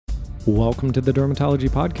Welcome to the Dermatology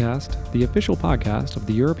Podcast, the official podcast of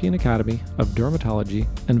the European Academy of Dermatology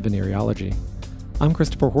and Venereology. I'm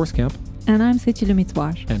Christopher Horskamp. And I'm Seçil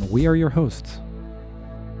Ümitvar. And we are your hosts.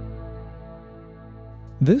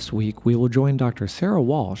 This week, we will join Dr. Sarah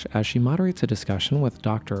Walsh as she moderates a discussion with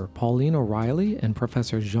Dr. Pauline O'Reilly and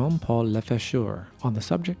Professor Jean-Paul Lefêcheur on the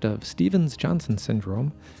subject of Stevens-Johnson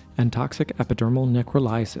syndrome and toxic epidermal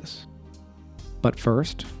necrolysis. But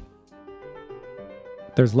first,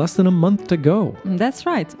 there's less than a month to go. That's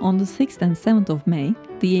right. On the 6th and 7th of May,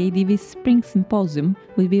 the ADV Spring Symposium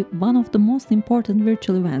will be one of the most important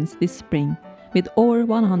virtual events this spring. With over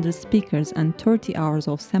 100 speakers and 30 hours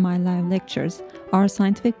of semi-live lectures, our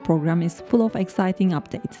scientific program is full of exciting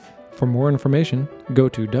updates. For more information, go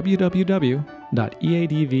to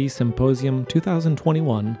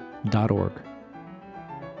www.eadvsymposium2021.org.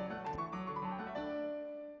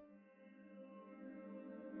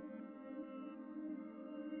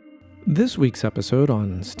 This week's episode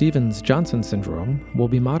on Stevens-Johnson syndrome will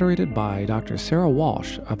be moderated by Dr. Sarah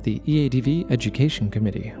Walsh of the EADV Education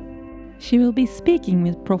Committee. She will be speaking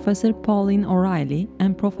with Professor Pauline O'Reilly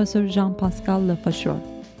and Professor Jean-Pascal Lefêcheur.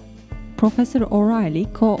 Professor O'Reilly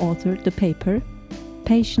co-authored the paper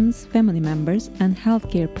Patients, Family Members, and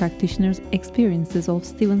Healthcare Practitioners' Experiences of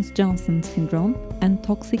Stevens-Johnson Syndrome and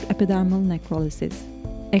Toxic Epidermal Necrolysis,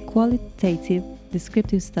 a qualitative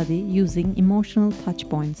descriptive study using emotional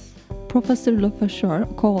touchpoints. Professor Lefêcheur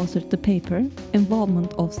co-authored the paper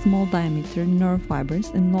Involvement of Small Diameter Nerve Fibers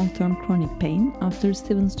in Long-Term Chronic Pain After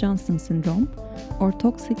Stevens-Johnson Syndrome or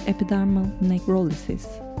Toxic Epidermal Necrolysis,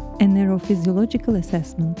 a neurophysiological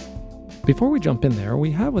assessment. Before we jump in there,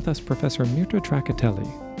 we have with us Professor Mirta Tracatelli,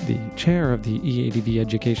 the chair of the EADV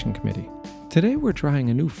Education Committee. Today we're trying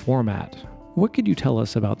a new format. What could you tell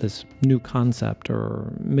us about this new concept,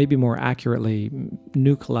 or maybe more accurately,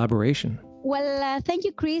 new collaboration? Well, thank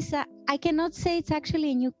you, Chris. I cannot say it's actually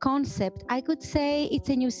a new concept. I could say it's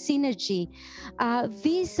a new synergy.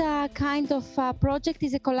 This kind of project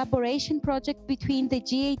is a collaboration project between the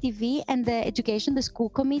GADV and the school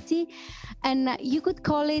committee. And you could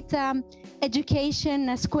call it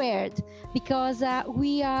education squared, because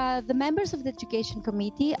the members of the education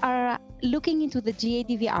committee are looking into the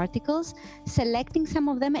GADV articles, selecting some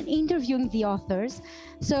of them and interviewing the authors.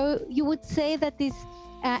 So you would say that this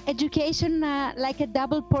education, like a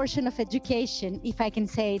double portion of education, if I can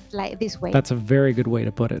say it like this way. That's a very good way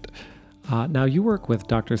to put it. Now, you work with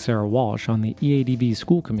Dr. Sarah Walsh on the EADV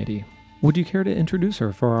School Committee. Would you care to introduce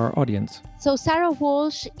her for our audience? So Sarah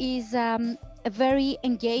Walsh is a very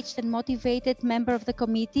engaged and motivated member of the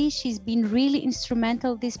committee. She's been really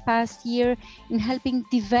instrumental this past year in helping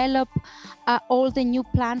develop all the new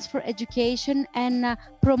plans for education and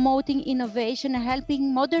promoting innovation and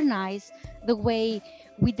helping modernize the way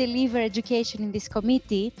we deliver education in this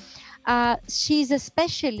committee. She's a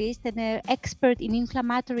specialist and an expert in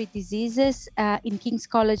inflammatory diseases in King's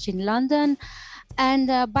College in London.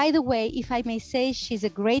 And by the way, if I may say, she's a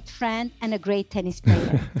great friend and a great tennis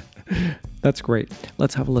player. That's great.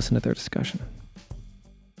 Let's have a listen to their discussion.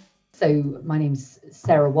 So my name's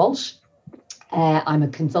Sarah Walsh. I'm a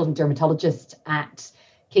consultant dermatologist at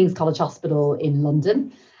King's College Hospital in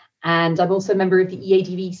London. And I'm also a member of the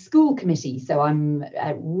EADV School Committee. So I'm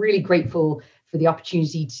really grateful for the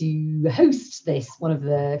opportunity to host this, one of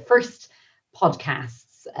the first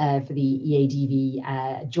podcasts for the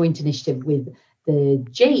EADV joint initiative with the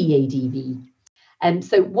JEADV.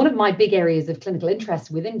 So one of my big areas of clinical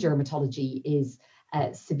interest within dermatology is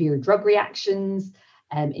severe drug reactions,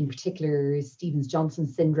 in particular Stevens-Johnson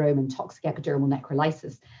syndrome and toxic epidermal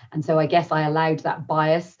necrolysis. And so I guess I allowed that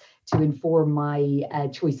bias to inform my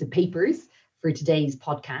choice of papers for today's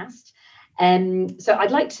podcast. So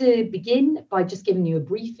I'd like to begin by just giving you a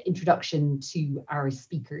brief introduction to our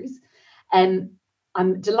speakers. I'm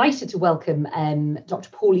delighted to welcome Dr.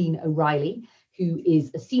 Pauline O'Reilly, who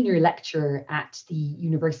is a senior lecturer at the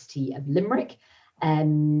University of Limerick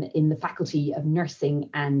in the Faculty of Nursing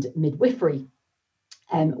and Midwifery,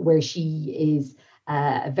 where she is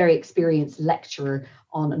a very experienced lecturer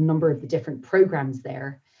on a number of the different programs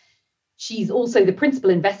there. She's also the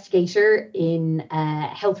principal investigator in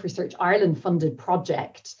Health Research Ireland funded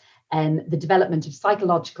project, the development of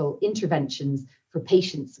psychological interventions for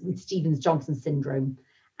patients with Stevens-Johnson syndrome.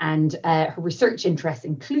 And her research interests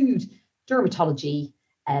include dermatology,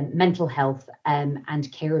 mental health,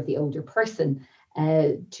 and care of the older person,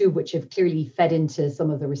 two of which have clearly fed into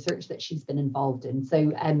some of the research that she's been involved in.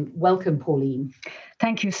 So welcome, Pauline.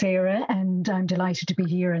 Thank you, Sarah, and I'm delighted to be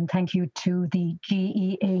here, and thank you to the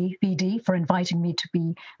GEAVD for inviting me to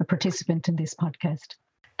be a participant in this podcast.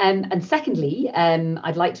 And secondly,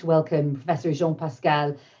 I'd like to welcome Professor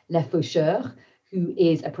Jean-Pascal Lefaucheur, who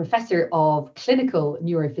is a professor of clinical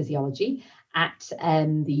neurophysiology at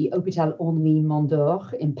the Hôpital Henri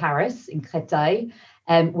Mondor in Paris, in Créteil,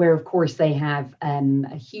 where, of course, they have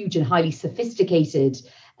a huge and highly sophisticated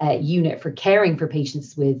unit for caring for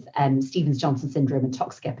patients with Stevens-Johnson syndrome and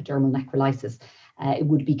toxic epidermal necrolysis. It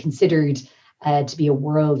would be considered to be a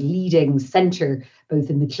world-leading centre, both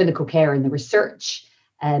in the clinical care and the research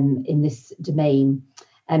in this domain.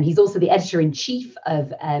 He's also the editor-in-chief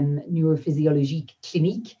of Neurophysiologie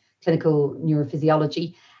Clinique, clinical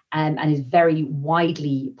neurophysiology, and is very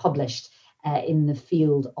widely published in the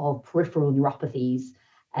field of peripheral neuropathies,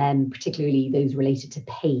 particularly those related to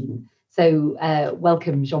pain. So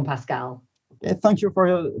welcome, Jean-Pascal. Thank you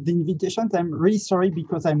for the invitation. I'm really sorry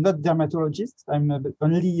because I'm not dermatologist. I'm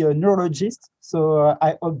only a neurologist. So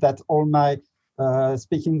I hope that all my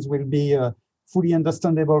speakings will be fully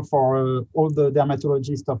understandable for all the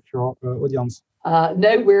dermatologists of your audience.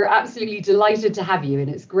 No, we're absolutely delighted to have you. And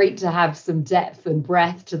it's great to have some depth and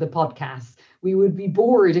breadth to the podcast. We would be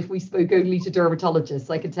bored if we spoke only to dermatologists,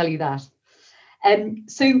 I can tell you that.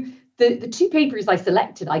 So the two papers I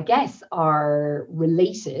selected, I guess, are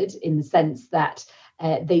related in the sense that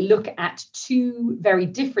they look at two very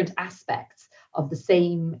different aspects of the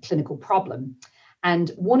same clinical problem.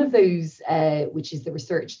 And one of those, which is the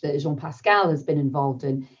research that Jean-Pascal has been involved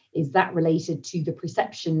in, is that related to the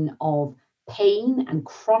perception of pain and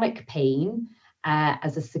chronic pain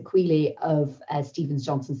as a sequelae of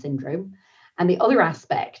Stevens-Johnson syndrome. And the other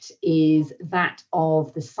aspect is that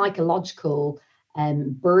of the psychological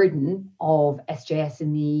burden of SJS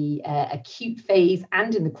in the acute phase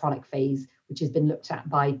and in the chronic phase, which has been looked at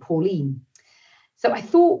by Pauline. So I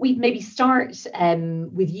thought we'd maybe start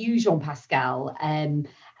with you, Jean-Pascal, and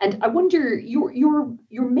I wonder, your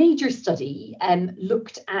major study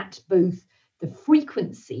looked at both the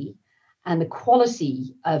frequency and the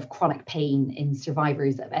quality of chronic pain in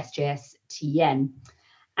survivors of SJS-TEN.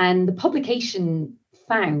 And the publication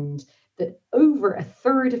found that over a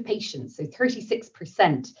third of patients, so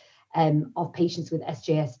 36% of patients with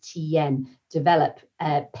SJS-TEN develop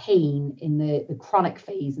pain in the chronic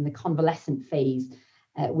phase, in the convalescent phase,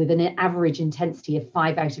 with an average intensity of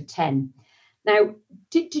 5 out of 10. Now,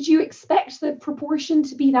 did you expect the proportion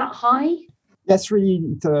to be that high? Yes, really,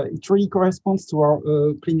 it really corresponds to our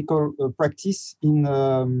clinical practice.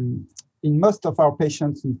 In most of our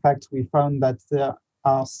patients, in fact, we found that there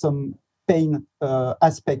are some pain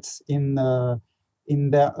aspects in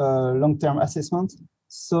their long-term assessment.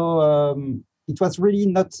 So it was really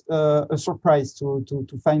not a surprise to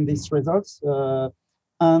find these results.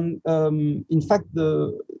 And in fact,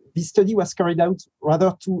 this study was carried out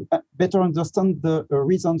rather to better understand the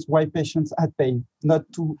reasons why patients had pain, not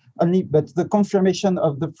to only, but the confirmation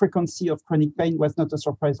of the frequency of chronic pain was not a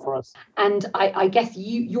surprise for us. And I guess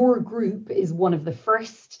your group is one of the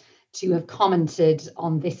first to have commented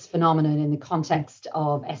on this phenomenon in the context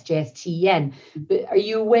of SJS-TEN. But are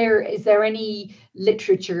you aware, is there any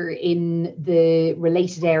literature in the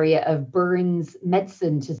related area of burns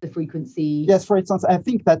medicine to the frequency? Yes, for instance, I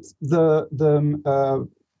think that the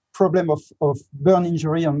problem of burn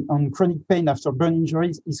injury and chronic pain after burn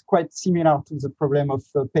injuries is quite similar to the problem of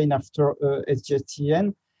pain after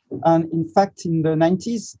SJS-TEN. And in fact, in the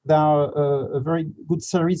 90s, there are a very good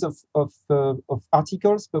series of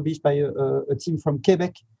articles published by a team from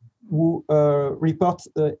Quebec who report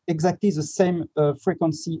exactly the same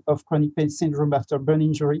frequency of chronic pain syndrome after burn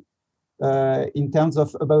injury in terms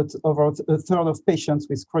of about over a third of patients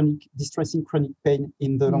with distressing chronic pain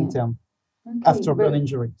in the long term after burn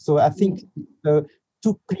injury. So I think the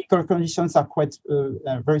two clinical conditions are quite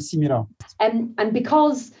very similar. And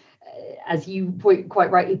because as you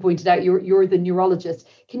quite rightly pointed out, you're the neurologist.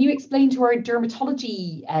 Can you explain to our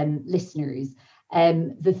dermatology listeners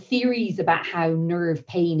the theories about how nerve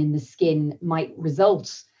pain in the skin might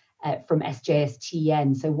result from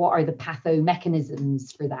SJS-TEN? So what are the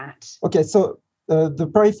pathomechanisms for that? Okay, so the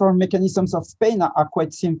peripheral mechanisms of pain are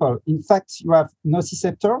quite simple. In fact, you have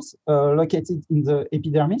nociceptors located in the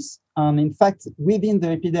epidermis. And in fact, within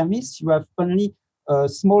the epidermis, you have only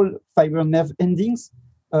small fiber nerve endings,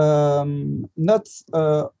 not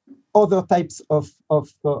other types of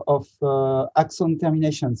axon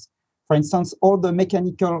terminations. For instance, all the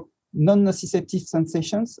mechanical non-nociceptive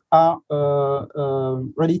sensations are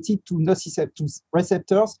related to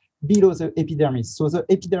receptors below the epidermis. So the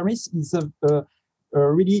epidermis is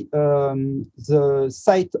really the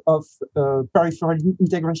site of peripheral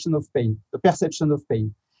integration of pain, the perception of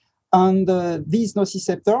pain. And these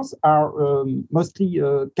nociceptors are mostly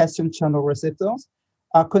calcium channel receptors,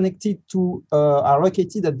 are connected to, are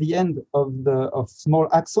located at the end of small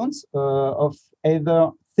axons of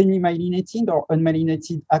either thinly myelinated or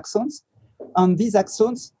unmyelinated axons. And these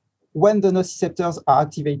axons, when the nociceptors are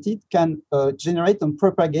activated, can generate and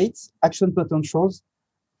propagate action potentials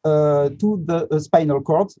to the spinal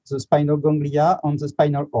cord, the spinal ganglia, and the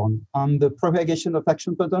spinal horn. And the propagation of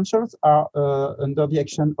action potentials are under the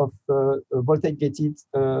action of voltage-gated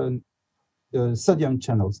sodium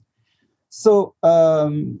channels. So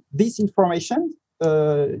this information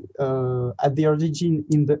at the origin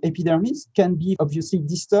in the epidermis can be obviously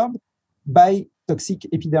disturbed by toxic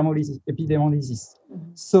epidermolysis.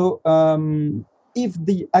 Mm-hmm. So if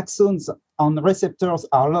the axons and receptors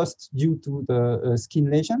are lost due to the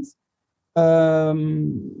skin lesions,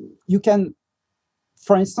 you can,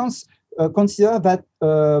 for instance, consider that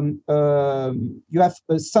you have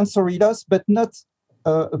a sensory loss, but not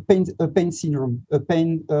a pain syndrome, a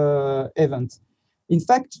pain event. In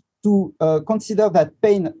fact, to consider that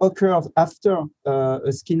pain occurs after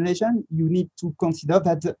a skin lesion, you need to consider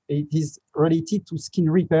that it is related to skin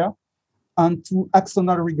repair and to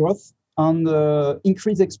axonal regrowth and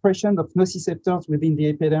increased expression of nociceptors within the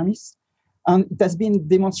epidermis. And it has been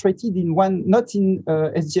demonstrated in one, not in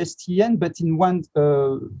SGSTN, but in one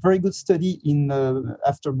very good study in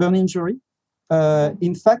after burn injury.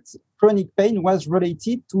 In fact, chronic pain was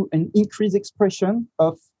related to an increased expression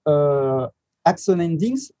of axon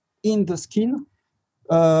endings in the skin,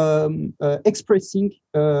 expressing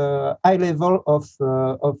high level of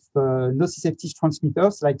nociceptive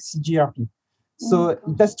transmitters like CGRP. So it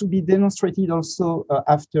has to be demonstrated also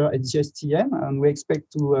after SGSTN, and we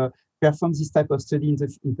expect to perform this type of study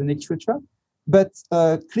in the next future. But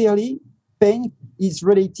clearly, pain is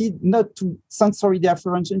related not to sensory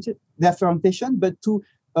differentiation, but to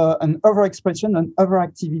an overexpression and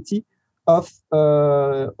overactivity of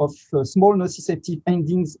small nociceptive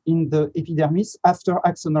endings in the epidermis after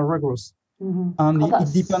axonal regrowth. Mm-hmm. And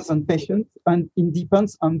it depends on patient, and it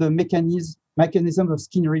depends on the mechanism of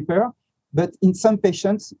skin repair. But in some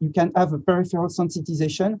patients, you can have a peripheral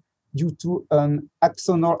sensitization due to an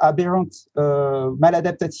axonal aberrant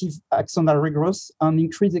maladaptive axonal regrowth and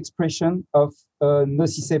increased expression of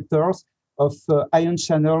nociceptors, of ion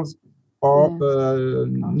channels, or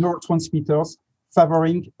neurotransmitters,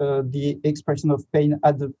 favoring the expression of pain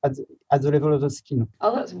at the level of the skin.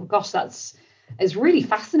 Oh, it's really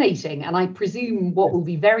fascinating. And I presume what will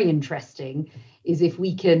be very interesting is if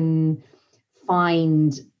we can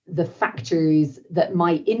find the factors that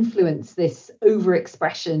might influence this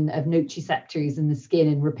overexpression of nociceptors in the skin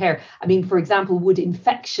and repair. I mean, for example, would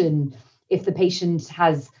infection, if the patient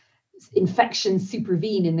has infection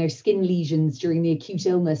supervene in their skin lesions during the acute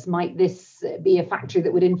illness, might this be a factor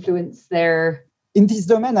that would influence their... In this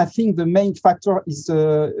domain, I think the main factor is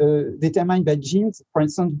determined by genes. For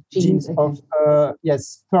instance, genes of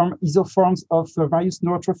isoforms of various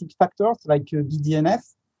neurotrophic factors like BDNF.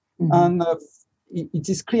 Mm-hmm. And it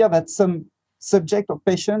is clear that some subject or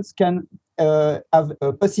patients can have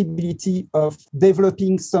a possibility of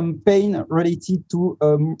developing some pain related to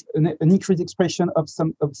an increased expression of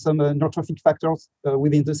some neurotrophic factors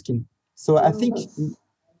within the skin. So I think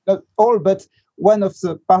not all, but one of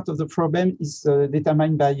the part of the problem is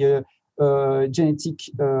determined by genetic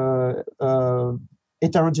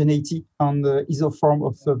heterogeneity on the isoform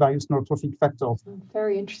of various neurotrophic factors.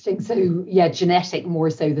 Very interesting. So, yeah, genetic more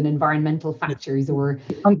so than environmental factors, or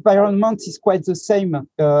environment is quite the same in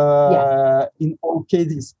all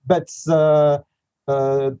cases, but the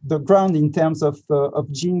ground in terms of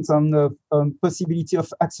genes and possibility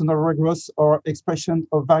of axonal regrowth or expression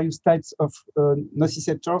of various types of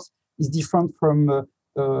nociceptors is different from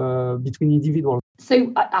between individuals.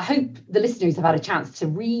 So I hope the listeners have had a chance to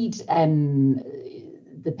read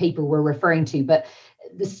the paper we're referring to, but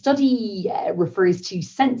the study refers to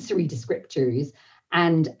sensory descriptors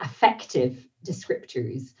and affective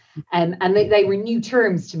descriptors. And they were new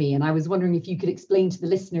terms to me. And I was wondering if you could explain to the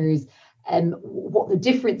listeners what the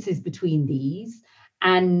difference is between these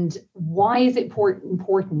and why is it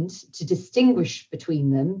important to distinguish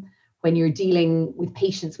between them when you're dealing with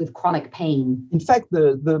patients with chronic pain? In fact,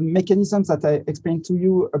 the mechanisms that I explained to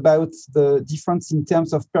you about the difference in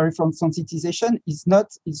terms of peripheral sensitization is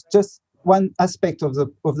just one aspect of the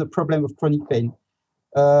problem of chronic pain.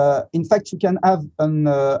 In fact, you can have an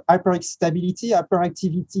hyperexcitability,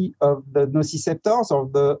 hyperactivity of the nociceptors or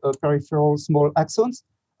the peripheral small axons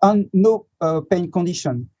and no pain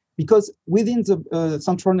condition. Because within the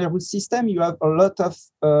central nervous system, you have a lot of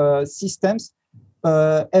systems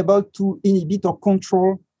able to inhibit or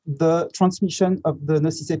control the transmission of the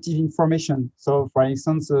nociceptive information. So, for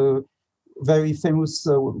instance, very famous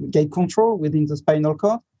gate control within the spinal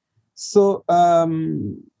cord. So,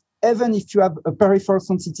 even if you have a peripheral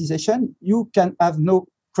sensitization, you can have no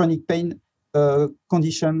chronic pain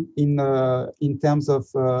condition in terms of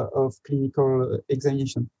clinical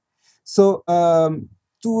examination. So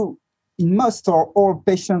in most or all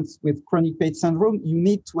patients with chronic pain syndrome, you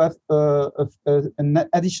need to have an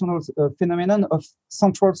additional phenomenon of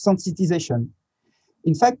central sensitization.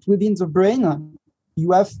 In fact, within the brain,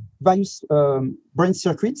 you have various brain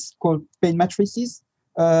circuits called pain matrices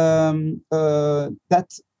that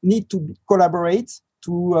need to collaborate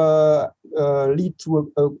to lead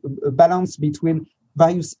to a balance between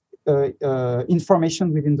various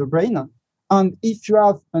information within the brain. And if you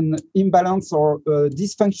have an imbalance or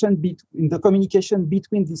dysfunction in the communication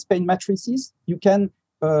between these pain matrices, it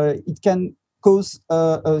can cause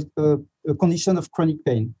a condition of chronic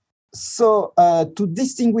pain. So to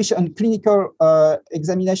distinguish on clinical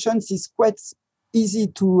examinations, it's quite easy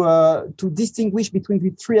to distinguish between the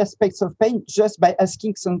three aspects of pain just by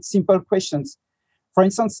asking some simple questions. For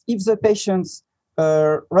instance, if the patients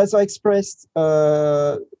rather expressed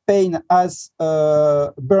pain as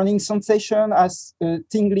burning sensation, as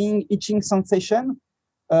tingling, itching sensation,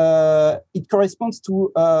 it corresponds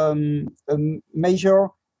to major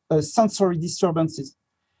sensory disturbances.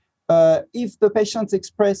 If the patients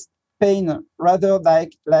express pain rather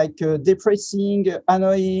like depressing,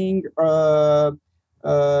 annoying,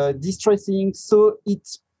 distressing, so it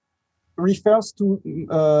refers to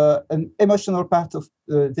an emotional part of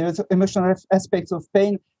the emotional aspect of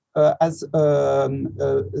pain as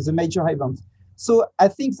the major event. So I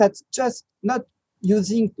think that's just not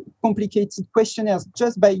using complicated questionnaires,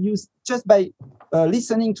 just by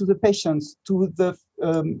listening to the patients, to the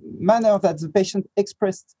manner that the patient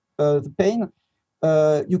expressed the pain,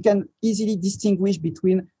 you can easily distinguish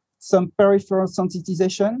between some peripheral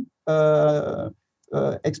sensitization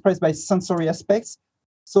expressed by sensory aspects.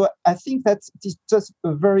 So I think that it is just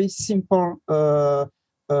a very simple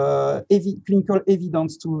clinical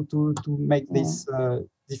evidence to make these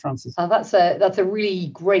differences. That's a really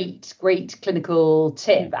great clinical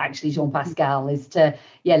tip, actually, Jean-Pascal, is to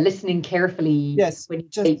listening carefully when you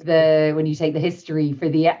take the history for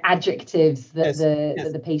the adjectives that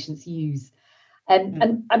that the patients use.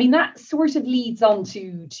 And I mean, that sort of leads on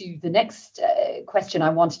to the next question I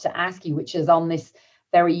wanted to ask you, which is on this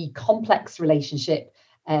very complex relationship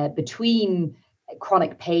between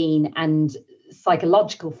chronic pain and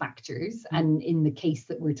psychological factors. And in the case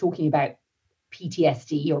that we're talking about,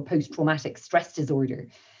 PTSD or post-traumatic stress disorder.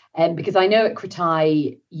 Because I know at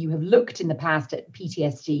Crottai, you have looked in the past at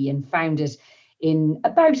PTSD and found it in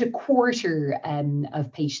about a quarter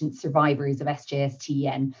of patient survivors of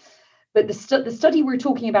SJS/TEN. But the study we're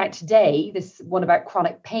talking about today, this one about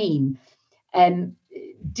chronic pain,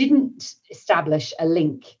 didn't establish a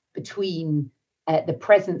link between the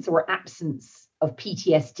presence or absence of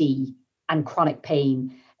PTSD and chronic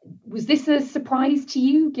pain. Was this a surprise to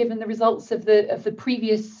you, given the results of the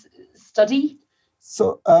previous study?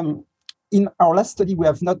 So in our last study, we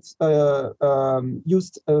have not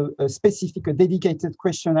used a specific, dedicated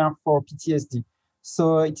questionnaire for PTSD.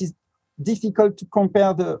 So it is difficult to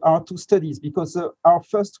compare our two studies, because our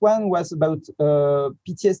first one was about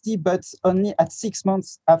PTSD, but only at 6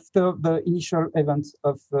 months after the initial event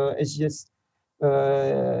of SJS,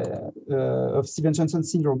 of Stevens-Johnson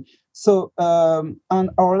syndrome. So, and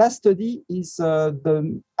our last study is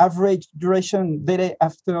the average duration delay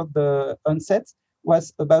after the onset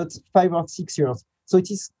was about 5 or 6 years. So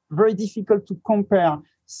it is very difficult to compare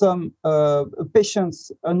some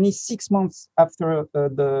patients only 6 months after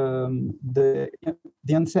the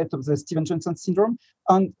onset of the Stevens-Johnson syndrome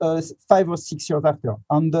and 5 or 6 years after.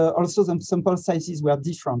 And also the sample sizes were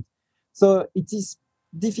different. So it is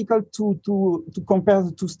difficult to compare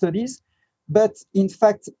the two studies. But in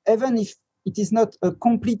fact, even if it is not a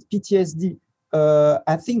complete PTSD,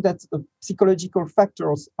 I think that psychological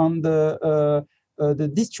factors and the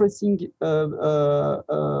distressing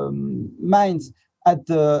minds at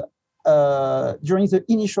during the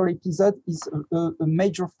initial episode is a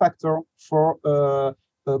major factor for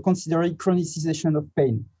considering chronicization of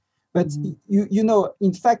pain. But you know,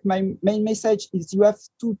 in fact, my main message is you have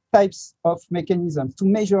two types of mechanisms, to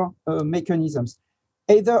measure mechanisms.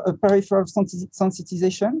 Either a peripheral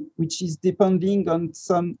sensitization, which is depending on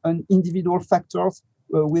some individual factors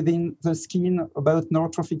within the skin, about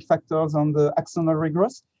neurotrophic factors and the axonal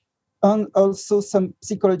regrowth, and also some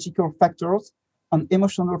psychological factors and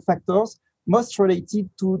emotional factors, most related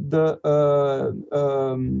to the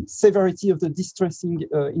severity of the distressing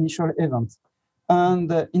initial event.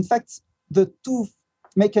 And in fact, the two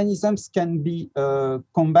mechanisms can be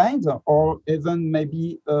combined or even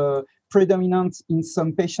maybe predominant in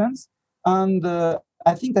some patients. And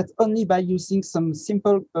I think that only by using some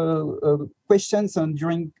simple questions and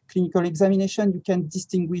during clinical examination, you can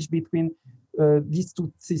distinguish between these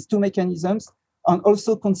two mechanisms, and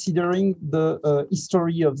also considering the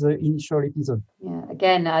history of the initial episode. Yeah,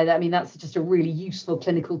 again, I mean, that's just a really useful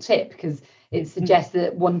clinical tip, because it suggests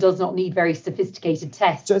that one does not need very sophisticated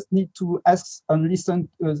tests. Just need to ask and listen,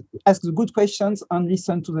 ask the good questions and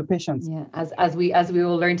listen to the patients. Yeah, as we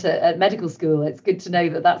all learned at medical school, it's good to know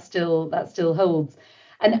that still holds.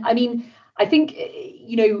 And I mean, I think,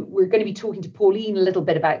 we're going to be talking to Pauline a little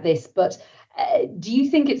bit about this, but do you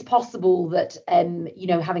think it's possible that,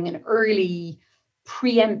 having an early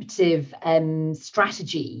preemptive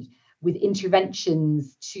strategy with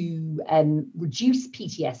interventions to reduce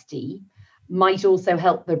PTSD might also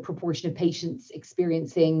help the proportion of patients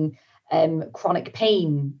experiencing chronic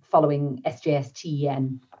pain following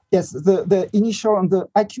SJS-TEN? Yes, the initial and the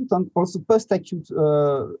acute and also post-acute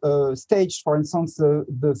stage, for instance,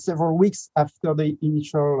 the several weeks after the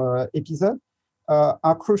initial episode,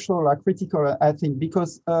 are crucial, are critical, I think,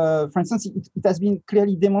 because, for instance, it has been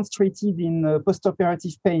clearly demonstrated in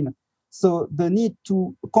post-operative pain. So the need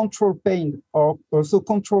to control pain or also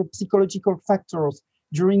control psychological factors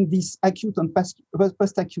during this acute and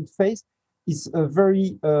post-acute phase is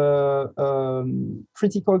very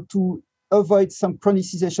critical to avoid some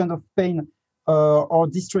chronicization of pain or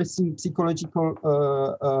distressing psychological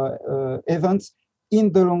events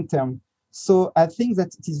in the long term. So I think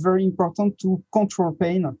that it is very important to control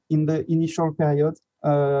pain in the initial period,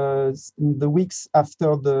 in the weeks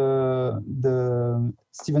after the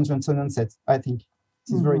Stevens-Johnson onset. I think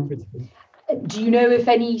it is very critical. Do you know if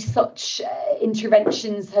any such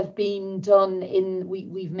interventions have been done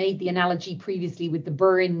we've made the analogy previously with the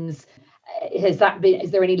burns. Is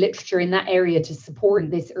there any literature in that area to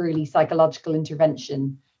support this early psychological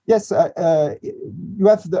intervention? Yes, you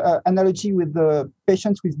have the analogy with the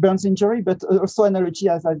patients with burns injury, but also analogy,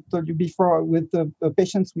 as I told you before, with the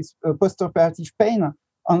patients with post-operative pain,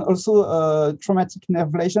 and also traumatic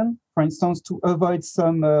nerve lesion, for instance, to avoid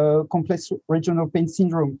some complex regional pain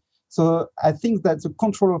syndrome. So I think that the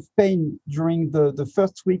control of pain during the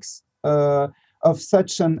first weeks of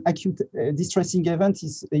such an acute distressing event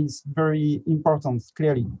is very important,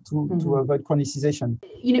 clearly, to avoid chronicization.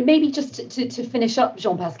 Maybe just to finish up,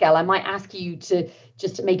 Jean-Pascal, I might ask you to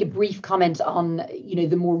just make a brief comment on,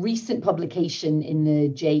 the more recent publication in the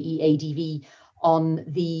JEADV on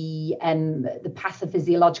the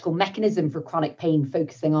pathophysiological mechanism for chronic pain,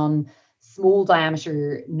 focusing on small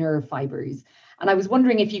diameter nerve fibers. And I was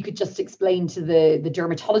wondering if you could just explain to the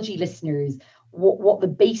dermatology listeners what the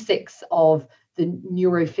basics of the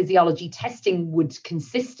neurophysiology testing would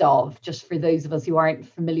consist of, just for those of us who aren't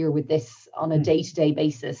familiar with this on a day-to-day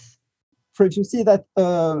basis. First, you see that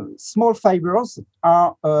small fibers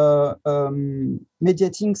are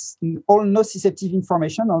mediating all nociceptive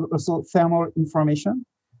information, also thermal information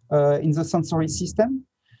in the sensory system.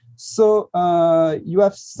 So you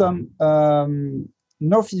have some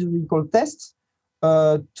neurophysiological tests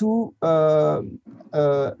to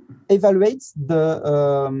evaluate the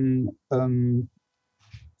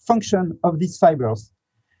function of these fibers.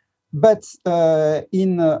 But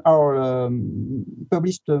in our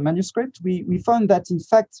published manuscript, we found that, in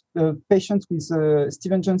fact, patients with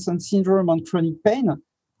Stevens-Johnson syndrome and chronic pain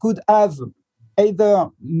could have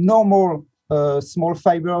either normal small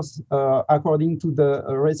fibers according to the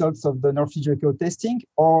results of the neurophysiological testing,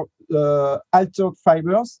 or altered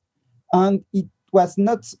fibers, and it was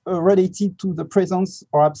not related to the presence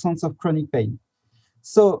or absence of chronic pain.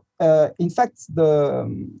 So, in fact,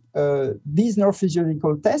 these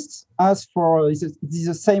neurophysiological tests, it is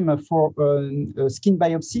the same for skin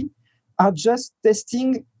biopsy, are just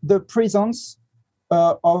testing the presence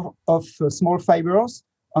of small fibers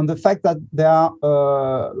and the fact that they are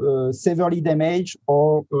severely damaged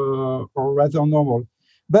or rather normal.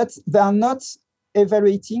 But they are not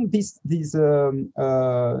evaluating these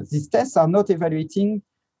tests are not evaluating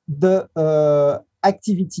the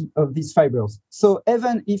activity of these fibers. So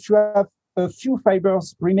even if you have a few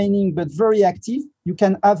fibers remaining but very active, you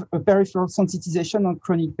can have a peripheral sensitization on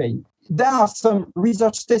chronic pain. There are some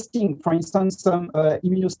research testing, for instance, some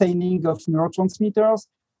immunostaining of neurotransmitters,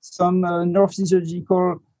 some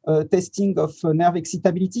neurophysiological testing of nerve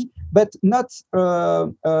excitability, but not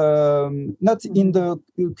in the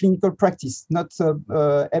clinical practice, not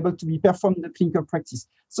able to be performed in the clinical practice.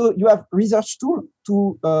 So you have research tool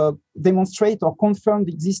to demonstrate or confirm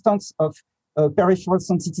the existence of peripheral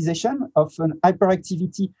sensitization, of an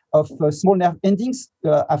hyperactivity of small nerve endings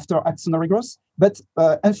after axonal regrowth. But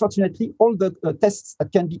unfortunately, all the tests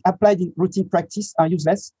that can be applied in routine practice are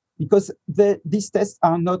useless, because these tests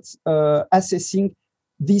are not assessing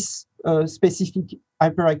this specific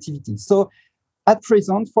hyperactivity. So at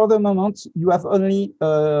present, for the moment, you have only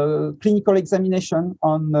clinical examination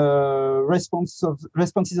on responses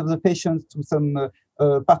of the patient to some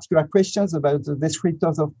particular questions about the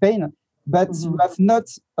descriptors of pain, but you have not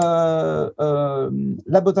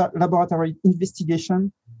laboratory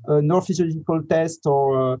investigation, neurophysiological test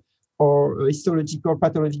or histological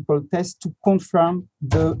pathological test to confirm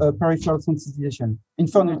the peripheral sensitization.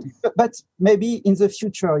 Unfortunately, but maybe in the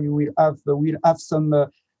future you will have some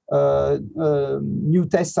new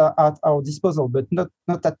tests at our disposal, but not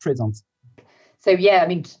at present. So yeah, I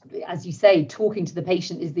mean, as you say, talking to the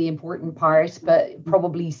patient is the important part, but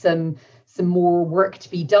probably some more work to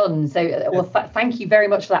be done. So well, thank you very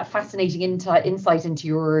much for that fascinating insight into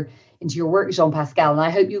your work, Jean-Pascal, and I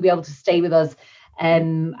hope you'll be able to stay with us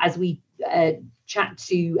as we chat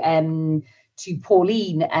to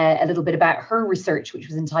Pauline a little bit about her research, which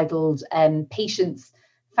was entitled Patients,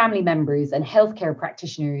 Family Members and Healthcare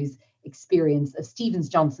Practitioners' Experience of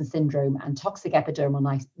Stevens-Johnson Syndrome and Toxic Epidermal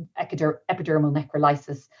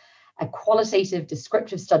Necrolysis, a qualitative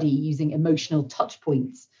descriptive study using emotional touch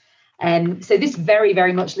points. So this very,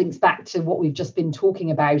 very much links back to what we've just been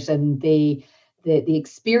talking about and the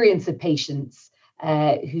experience of patients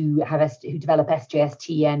who develop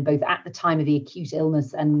SJS-TEN both at the time of the acute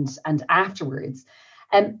illness and afterwards.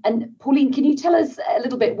 And Pauline, can you tell us a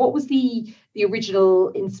little bit, what was the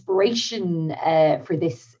original inspiration for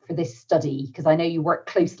this study? Because I know you work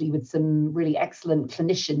closely with some really excellent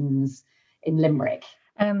clinicians in Limerick.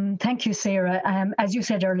 Thank you, Sarah. As you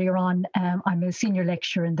said earlier on, I'm a senior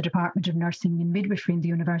lecturer in the Department of Nursing and Midwifery in the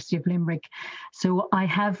University of Limerick. So I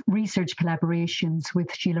have research collaborations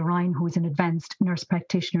with Sheila Ryan, who is an advanced nurse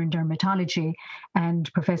practitioner in dermatology,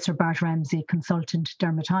 and Professor Bart Ramsey, consultant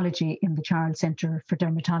dermatology in the Charles Centre for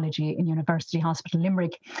Dermatology in University Hospital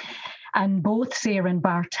Limerick. And both Sarah and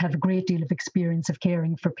Bart have a great deal of experience of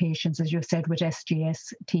caring for patients, as you said, with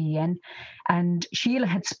SJS-TEN. And Sheila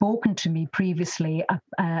had spoken to me previously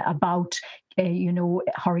about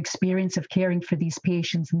her experience of caring for these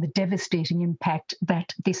patients and the devastating impact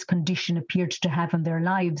that this condition appeared to have on their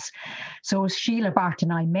lives. So Sheila, Bart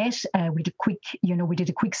and I met. We did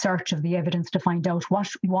a quick search of the evidence to find out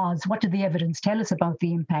what did the evidence tell us about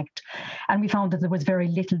the impact, and we found that there was very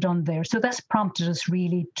little done there. So that's prompted us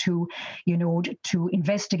really to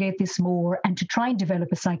investigate this more and to try and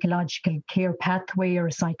develop a psychological care pathway or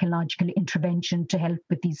a psychological intervention to help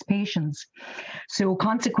with these patients. So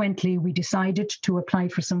consequently, we decided to apply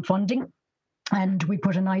for some funding. And we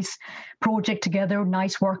put a nice project together,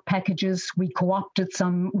 nice work packages. We co-opted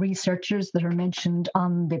some researchers that are mentioned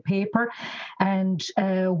on the paper. And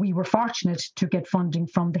we were fortunate to get funding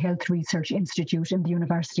from the Health Research Institute in the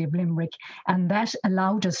University of Limerick. And that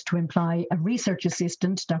allowed us to employ a research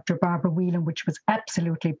assistant, Dr. Barbara Whelan, which was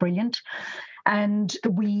absolutely brilliant. And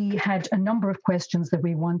we had a number of questions that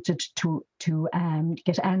we wanted to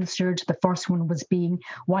get answered. The first one was being,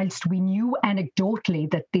 whilst we knew anecdotally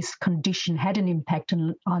that this condition had an impact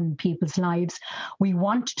on people's lives, we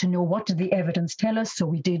want to know, what did the evidence tell us? So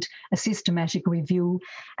we did a systematic review,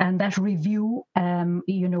 and that review,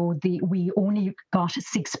 we only got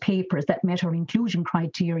 6 papers that met our inclusion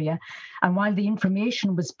criteria. And while the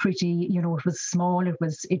information was pretty, it was small, it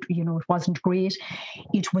wasn't great,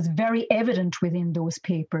 it was very evident within those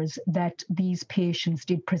papers that these patients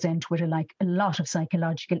did present with a lot of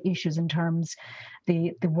psychological issues in terms,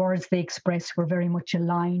 the words they expressed were very much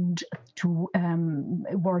aligned to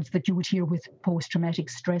words that you would hear with post-traumatic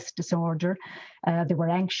stress disorder. They were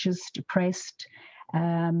anxious, depressed.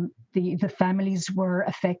 The families were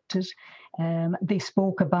affected. They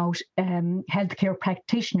spoke about healthcare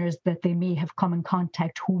practitioners that they may have come in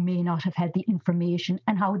contact who may not have had the information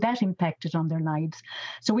and how that impacted on their lives.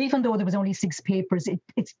 So even though there was only 6 papers,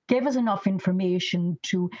 it gave us enough information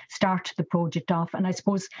to start the project off. And I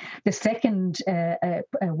suppose the second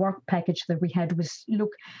work package that we had was,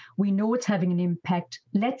 look, we know it's having an impact.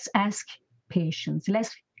 Let's ask patients,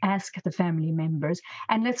 let's ask the family members,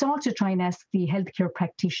 and let's also try and ask the healthcare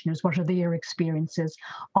practitioners what are their experiences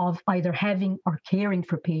of either having or caring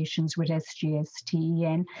for patients with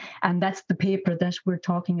SJS-TEN. And that's the paper that we're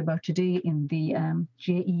talking about today in the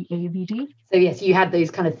JEAVD. So yes, you had those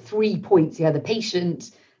kind of 3 points. You had the patient,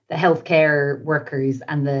 the healthcare workers,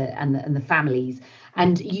 and the families.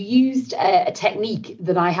 And you used a technique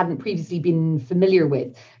that I hadn't previously been familiar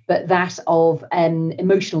with, but that of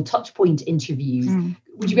emotional touchpoint interviews.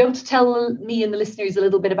 Would you be able to tell me and the listeners a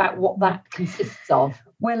little bit about what that consists of?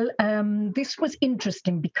 Well, this was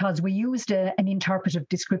interesting because we used an interpretive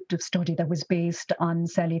descriptive study that was based on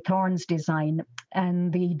Sally Thorne's design.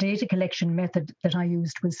 And the data collection method that I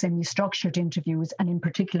used was semi-structured interviews, and in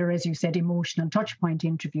particular, as you said, emotional touchpoint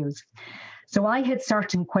interviews. So I had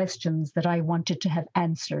certain questions that I wanted to have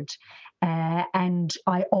answered. And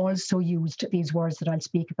I also used these words that I'll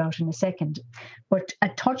speak about in a second. But a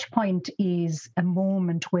touch point is a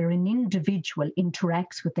moment where an individual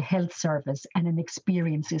interacts with the health service and an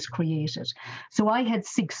experience is created. So I had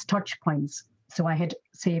 6 touch points. So I had,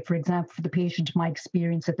 say, for example, for the patient, my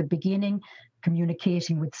experience at the beginning,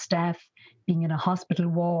 communicating with staff, being in a hospital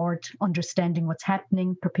ward, understanding what's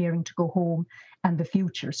happening, preparing to go home, and the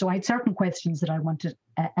future. So I had certain questions that I wanted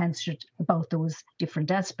answered about those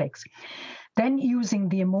different aspects. Then, using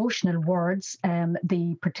the emotional words,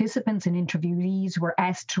 the participants and interviewees were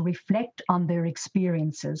asked to reflect on their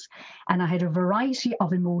experiences. And I had a variety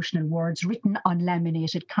of emotional words written on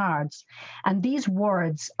laminated cards. And these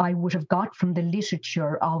words I would have got from the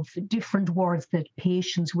literature of different words that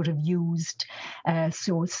patients would have used.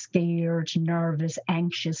 So scared, nervous,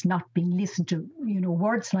 anxious, not being listened to,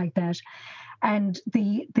 words like that. And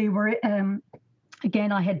they were...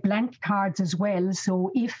 Again, I had blank cards as well.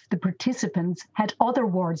 So if the participants had other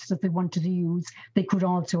words that they wanted to use, they could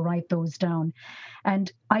also write those down.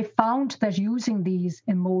 And I found that using these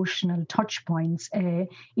emotional touch points,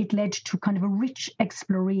 it led to kind of a rich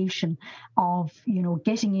exploration of,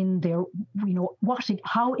 getting in there,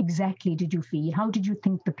 how exactly did you feel? How did you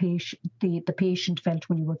think the patient felt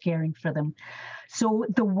when you were caring for them? So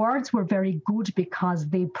the words were very good because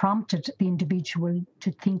they prompted the individual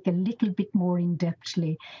to think a little bit more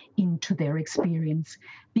in-depthly into their experience.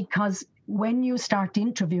 Because when you start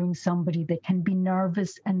interviewing somebody, they can be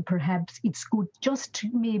nervous, and perhaps it's good just to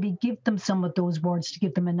maybe give them some of those words to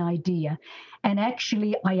give them an idea. And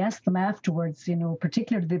actually, I asked them afterwards,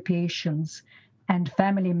 particularly the patients and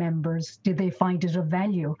family members, did they find it of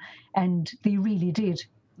value? And they really did.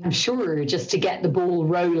 I'm sure, just to get the ball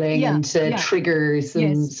rolling and to trigger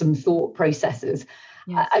some thought processes.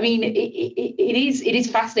 Yes. I mean, it is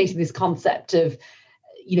fascinating, this concept of,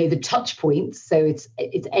 the touch points. So it's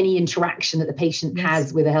any interaction that the patient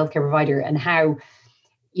has with a healthcare provider, and how,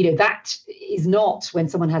 that is not, when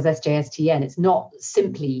someone has SJSTN, it's not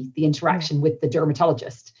simply the interaction with the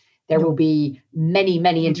dermatologist. There will be many,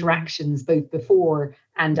 many interactions both before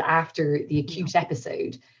and after the acute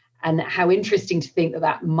episode. And how interesting to think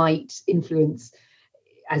that might influence,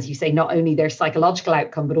 as you say, not only their psychological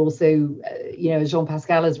outcome, but also,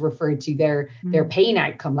 Jean-Pascal has referred to their pain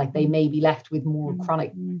outcome, like they may be left with more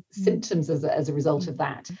chronic symptoms as a result of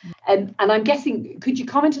that. And I'm guessing, could you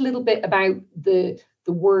comment a little bit about the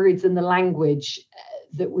words and the language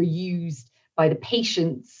that were used by the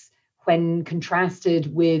patients when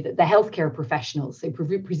contrasted with the healthcare professionals? So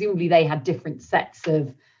presumably they had different sets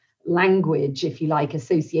of language, if you like,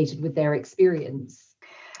 associated with their experience.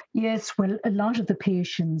 Yes, well, a lot of the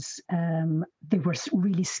patients, they were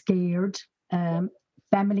really scared.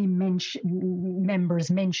 Family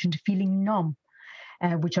members mentioned feeling numb,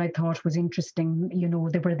 which I thought was interesting.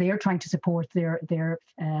 They were there trying to support their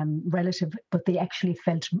relative, but they actually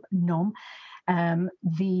felt numb.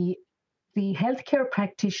 The healthcare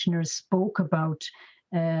practitioners spoke about,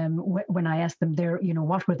 when I asked them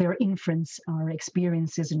what were their inference or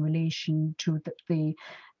experiences in relation to the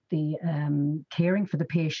caring for the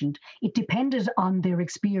patient, it depended on their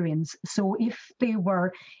experience. So if they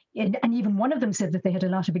were, and even one of them said that they had a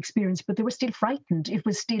lot of experience, but they were still frightened. It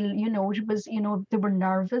was still, they were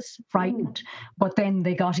nervous, frightened, but then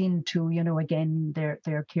they got into, again,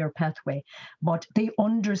 their care pathway. But they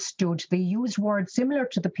understood, they used words similar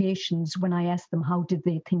to the patients when I asked them how did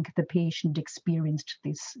they think the patient experienced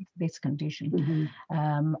this condition.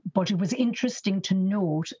 But it was interesting to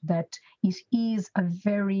note that it is a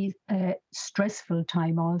very stressful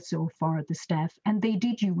time also for the staff, and they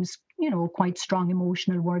did use quite strong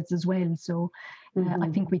emotional words as well. So I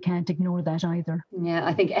think we can't ignore that either. Yeah,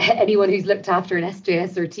 I think anyone who's looked after an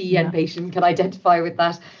SJS or TEN patient can identify with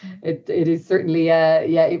that. It is certainly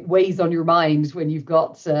it weighs on your mind when you've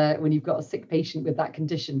got a sick patient with that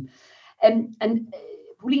condition. And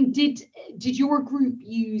Pauline, did your group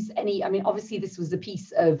use any? I mean, obviously this was a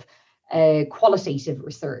piece of qualitative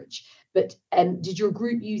research, but did your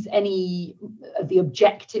group use any of the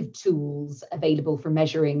objective tools available for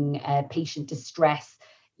measuring patient distress,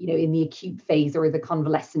 in the acute phase or the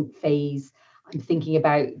convalescent phase? I'm thinking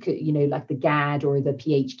about, like the GAD or the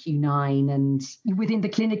PHQ-9 and... Within the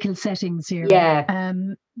clinical settings here. Yeah.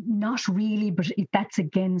 Not really, but that's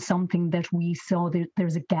again something that we saw that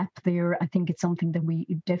there's a gap there. I think it's something that we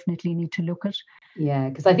definitely need to look at. Yeah,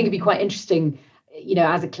 because I think it'd be quite interesting,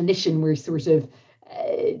 as a clinician, we're sort of,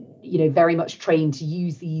 very much trained to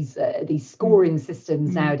use these scoring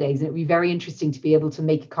systems nowadays. And it'd be very interesting to be able to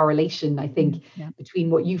make a correlation, I think, between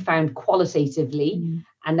what you found qualitatively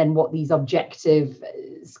and then what these objective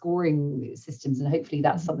scoring systems, and hopefully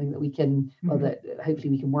that's something that we can, hopefully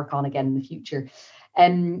we can work on again in the future.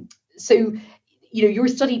 So, your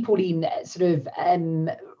study, Pauline, sort of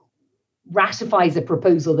ratifies a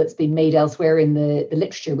proposal that's been made elsewhere in the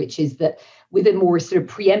literature, which is that with a more sort of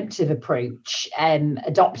preemptive approach,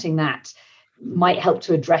 adopting that might help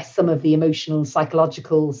to address some of the emotional,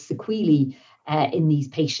 psychological sequelae in these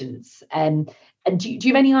patients. And do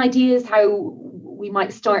you have any ideas how we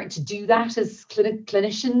might start to do that as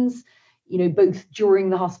clinicians, both during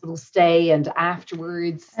the hospital stay and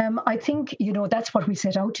afterwards? I think, that's what we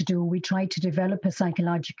set out to do. We tried to develop a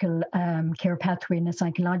psychological care pathway and a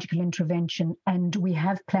psychological intervention, and we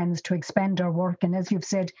have plans to expand our work. And as you've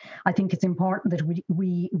said, I think it's important that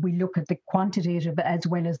we look at the quantitative as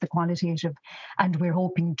well as the qualitative, and we're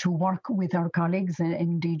hoping to work with our colleagues,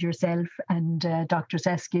 indeed yourself and Dr.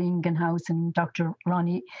 Saskia Ingenhouse and Dr.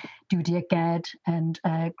 Ronnie Dudiak-Gad and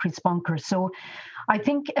Chris Bunker. So I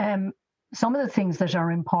think some of the things that are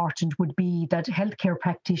important would be that healthcare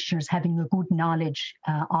practitioners having a good knowledge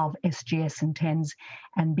of SGS and TENS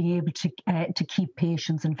and being able to keep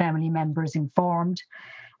patients and family members informed.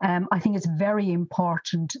 I think it's very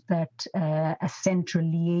important that a central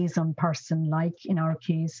liaison person, like in our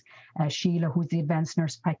case, Sheila, who's the advanced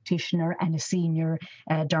nurse practitioner, and a senior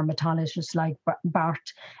dermatologist like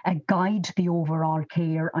Bart, guide the overall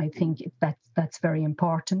care. I think that's very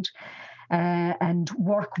important. And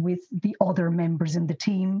work with the other members in the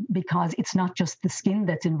team, because it's not just the skin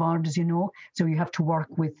that's involved, as you know. So you have to work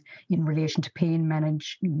with, in relation to pain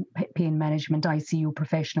management, ICU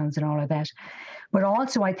professionals and all of that. But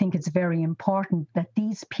also I think it's very important that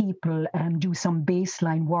these people do some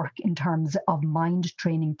baseline work in terms of mind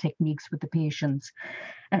training techniques with the patients.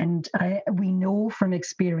 And we know from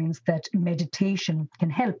experience that meditation can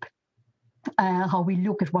help how we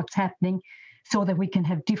look at what's happening, so that we can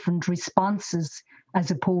have different responses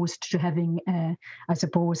as opposed to having, a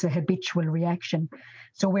habitual reaction.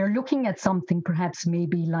 So we're looking at something perhaps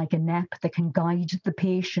maybe like an app that can guide the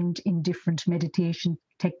patient in different meditation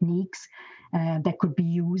techniques that could be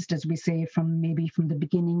used, as we say, from the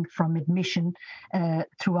beginning, from admission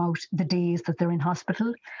throughout the days that they're in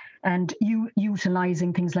hospital, and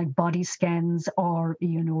utilizing things like body scans or,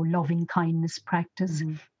 loving kindness practice.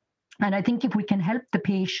 And I think if we can help the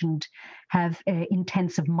patient have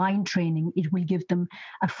intensive mind training, it will give them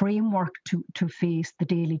a framework to face the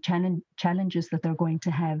daily challenges that they're going to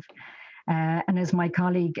have. And as my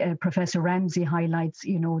colleague, Professor Ramsey highlights,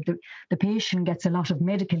 the patient gets a lot of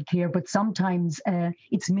medical care, but sometimes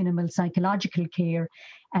it's minimal psychological care.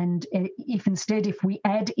 And if we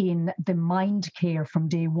add in the mind care from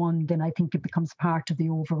day one, then I think it becomes part of the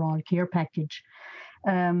overall care package.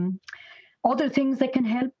 Other things that can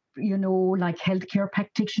help, like healthcare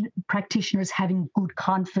practitioners having good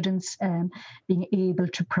confidence, being able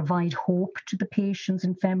to provide hope to the patients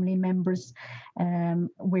and family members.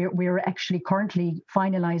 We're actually currently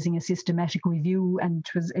finalizing a systematic review, and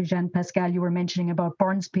it was Jean-Pascal, you were mentioning about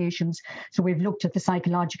burns patients. So we've looked at the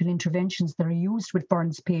psychologilot interventions that are used with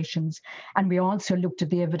burns patients, and we also looked at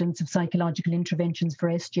the evidence of psychological interventions for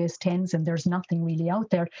SGS-10s, and there's nothing really out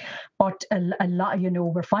there. But a lot,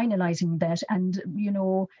 we're finalizing that, and,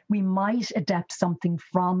 we might adapt something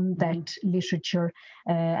from that literature.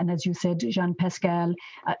 And as you said, Jean-Pascal,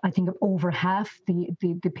 I think over half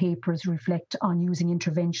the papers reflect on using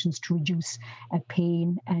interventions to reduce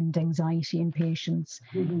pain and anxiety in patients.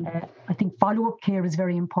 I think follow-up care is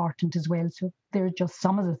very important as well. So they're just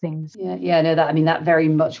some of the things. That very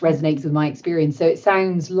much resonates with my experience. So it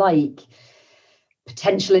sounds like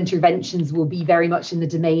potential interventions will be very much in the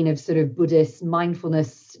domain of sort of Buddhist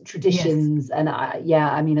mindfulness traditions. Yes.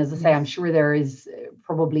 And as I say, I'm sure there is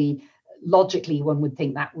probably logically one would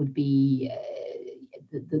think that would be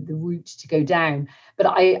the route to go down. But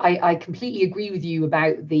I completely agree with you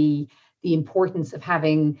about the importance of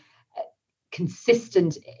having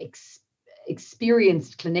consistent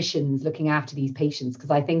experienced clinicians looking after these patients,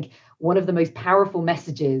 because I think one of the most powerful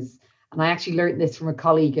messages, and I actually learned this from a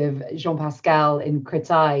colleague of Jean-Pascal in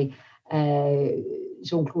Créteil,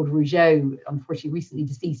 Jean-Claude Rougeau, unfortunately recently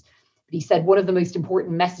deceased, but he said one of the most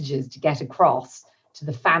important messages to get across to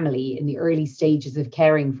the family in the early stages of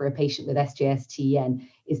caring for a patient with SGS-TEN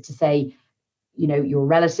is to say, your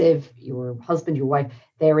relative, your husband, your wife,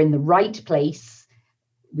 they're in the right place.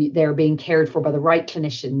 They're being cared for by the right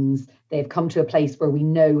clinicians. They've come to a place where we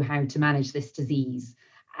know how to manage this disease.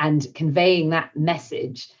 And conveying that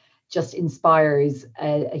message just inspires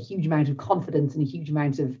a huge amount of confidence and a huge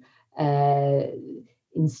amount of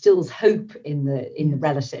instills hope in the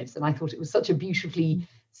relatives. And I thought it was such a beautifully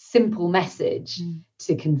simple message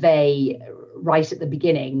to convey right at the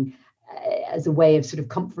beginning, as a way of sort of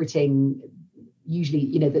comforting,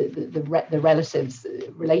 usually, the relatives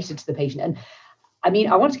related to the patient. And I mean,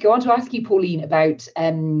 I want to go on to ask you, Pauline, about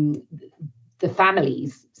the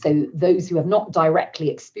families. So those who have not directly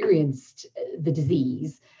experienced the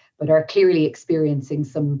disease, but are clearly experiencing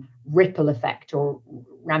some ripple effect or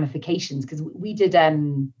ramifications. Because we did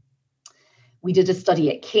a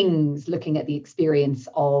study at King's looking at the experience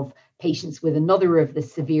of patients with another of the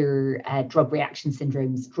severe drug reaction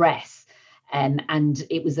syndromes, DRESS. And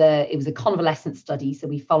it was a convalescent study, so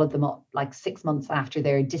we followed them up like 6 months after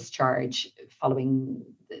their discharge following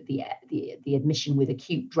the admission with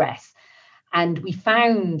acute DRESS. And we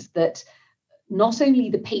found that not only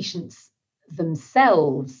the patients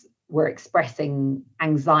themselves were expressing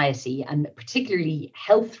anxiety, and particularly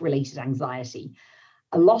health-related anxiety,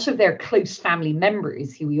 a lot of their close family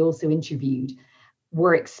members, who we also interviewed,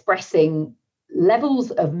 were expressing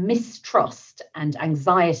levels of mistrust and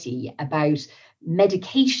anxiety about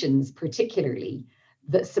medications, particularly,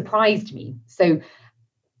 that surprised me. So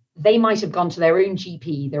they might have gone to their own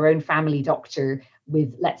GP, their own family doctor,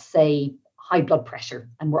 with, let's say, high blood pressure,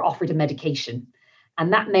 and were offered a medication.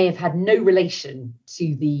 And that may have had no relation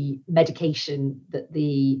to the medication that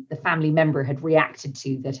the family member had reacted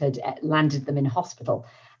to that had landed them in hospital.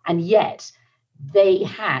 And yet they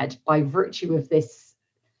had, by virtue of this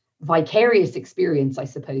vicarious experience, I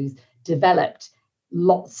suppose, developed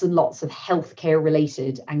lots and lots of healthcare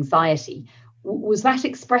related anxiety. Was that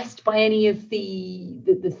expressed by any of the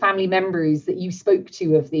family members that you spoke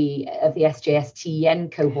to of the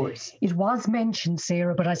SJS-TEN cohort? It was mentioned,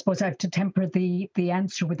 Sarah, but I suppose I have to temper the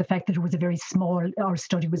answer with the fact that it was our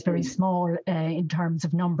study was very small in terms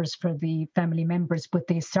of numbers for the family members, but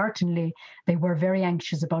they were very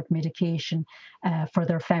anxious about medication for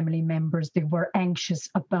their family members. They were anxious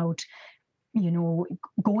about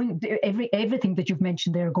everything that you've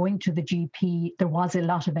mentioned there, going to the GP. There was a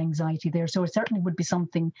lot of anxiety there. So it certainly would be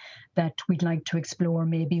something that we'd like to explore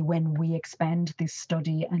maybe when we expand this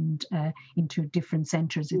study and into different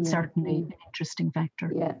centres. It's certainly an interesting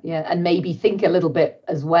factor. Yeah. And maybe think a little bit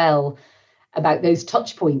as well about those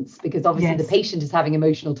touch points, because obviously the patient is having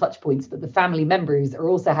emotional touch points, but the family members are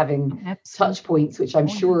also having touch points, which I'm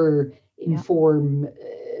sure inform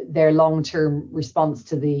their long-term response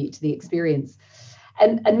to the experience.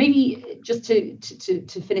 And maybe just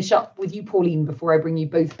to finish up with you, Pauline, before I bring you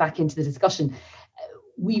both back into the discussion,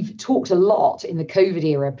 we've talked a lot in the COVID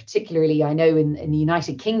era, particularly I know in the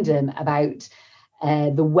United Kingdom, about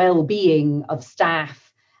the well-being of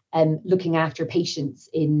staff and looking after patients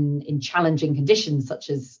in challenging conditions such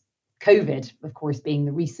as COVID, of course, being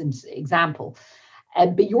the recent example.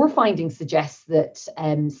 But your findings suggest that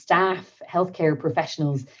staff, healthcare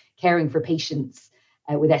professionals caring for patients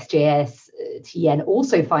with SJS-TEN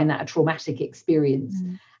also find that a traumatic experience.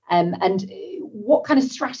 And what kind of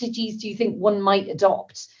strategies do you think one might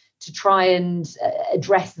adopt to try and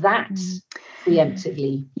address that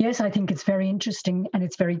preemptively? Yes, I think it's very interesting and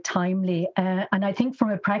it's very timely. And I think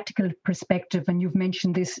from a practical perspective, and you've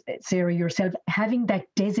mentioned this, Sarah, yourself, having that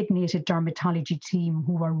designated dermatology team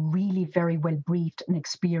who are really very well briefed and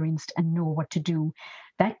experienced and know what to do,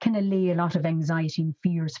 that can allay a lot of anxiety and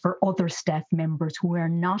fears for other staff members who are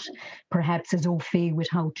not perhaps as au fait with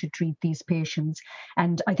how to treat these patients.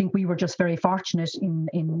 And I think we were just very fortunate in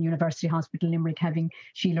University Hospital Limerick having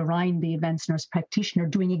Sheila Ryan, the advanced nurse practitioner,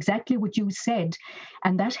 doing exactly what you said.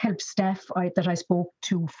 And that helped staff that I spoke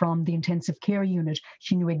to from the intensive care unit.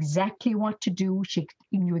 She knew exactly what to do. She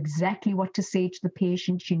knew exactly what to say to the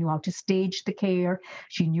patient. She knew how to stage the care.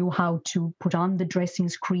 She knew how to put on the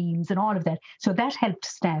dressings, creams, and all of that. So that helped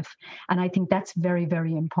staff. And I think that's very,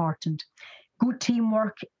 very important. Good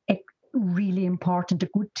teamwork, really important. A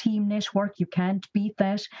good team network, you can't beat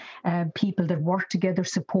that. People that work together,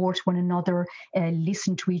 support one another,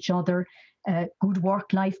 listen to each other, good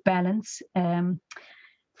work-life balance.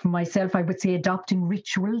 For myself, I would say adopting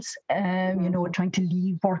rituals, trying to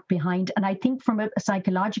leave work behind. And I think from a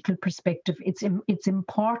psychological perspective, it's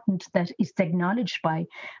important that it's acknowledged by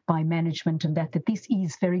management and that this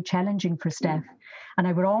is very challenging for staff. And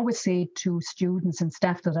I would always say to students and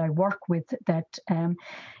staff that I work with that,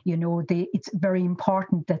 it's very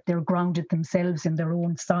important that they're grounded themselves in their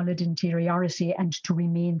own solid interiority and to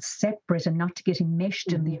remain separate and not to get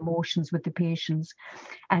enmeshed in the emotions with the patients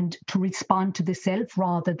and to respond to the self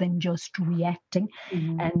rather rather than just reacting.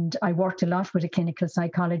 And I worked a lot with a clinical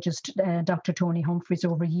psychologist, Dr. Tony Humphreys,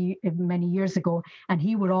 over many years ago, and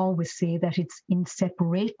he would always say that it's in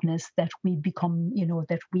separateness that we become,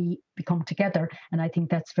 together. And I think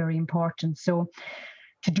that's very important. So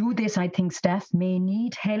to do this, I think staff may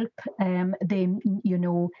need help.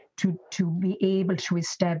 To be able to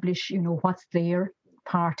establish, what's their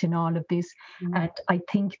part in all of this. And I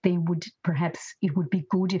think it would be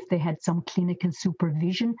good if they had some clinical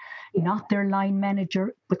supervision, not their line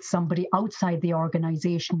manager, but somebody outside the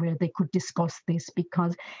organization where they could discuss this,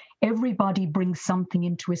 because everybody brings something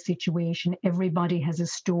into a situation. Everybody has a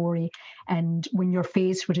story. And when you're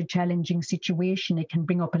faced with a challenging situation, it can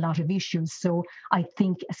bring up a lot of issues. So I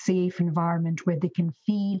think a safe environment where they can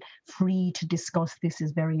feel free to discuss this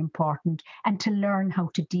is very important, and to learn how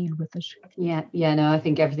to deal with it. No, I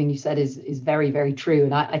think everything you said is very, very true.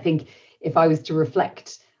 And I think if I was to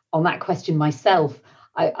reflect on that question myself,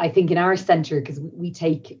 I think in our centre, because we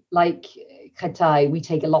take, like Khatai, we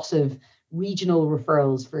take a lot of regional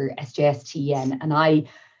referrals for SJS-TEN, and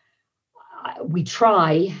we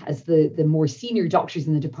try, as the more senior doctors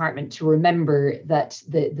in the department, to remember that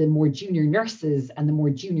the more junior nurses and the more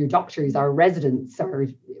junior doctors, our residents, our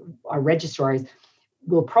registrars,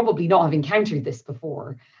 will probably not have encountered this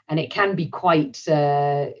before, and it can be quite,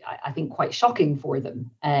 I think, quite shocking for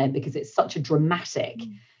them, because it's such a dramatic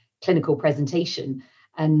clinical presentation.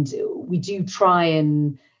 And we do try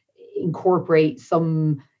and incorporate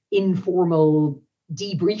some informal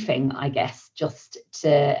debriefing, I guess, just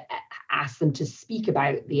to ask them to speak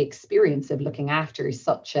about the experience of looking after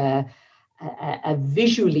such a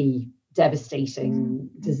visually devastating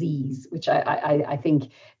disease, which I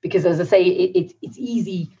think, because as I say, it's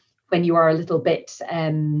easy when you are a little bit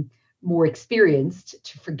more experienced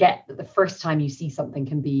to forget that the first time you see something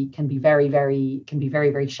can be very,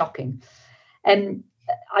 very shocking. And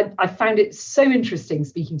I found it so interesting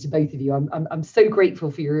speaking to both of you. I'm so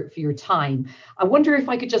grateful for your time. I wonder if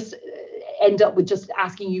I could just end up with just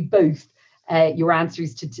asking you both your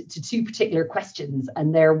answers to two particular questions,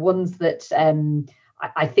 and they're ones that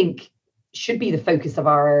I think should be the focus of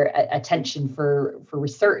our attention for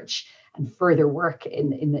research and further work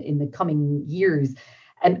in the coming years.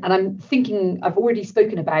 And I'm thinking, I've already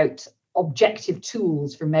spoken about objective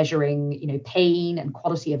tools for measuring, pain and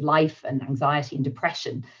quality of life and anxiety and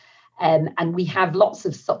depression. And we have lots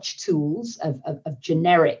of such tools of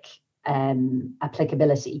generic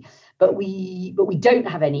applicability, but we don't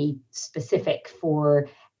have any specific for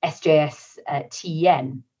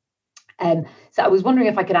SJS-TEN. So I was wondering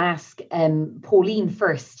if I could ask Pauline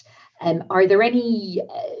first, are there any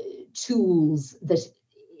tools that,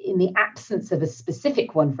 in the absence of a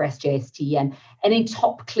specific one for SJS-TEN, any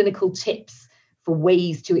top clinical tips for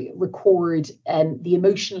ways to record the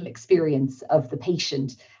emotional experience of the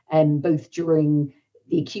patient, both during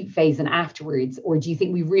the acute phase and afterwards? Or do you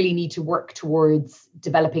think we really need to work towards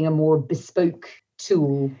developing a more bespoke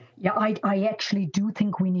tool? Yeah, I actually do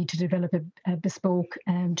think we need to develop a bespoke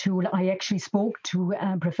tool. I actually spoke to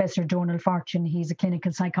Professor Donald Fortune. He's a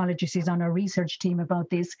clinical psychologist. He's on our research team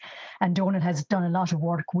about this. And Donald has done a lot of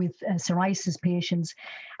work with psoriasis patients.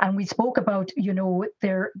 And we spoke about,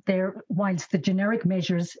 whilst the generic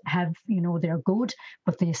measures have, they're good,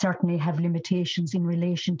 but they certainly have limitations in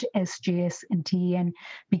relation to SJS and TEN,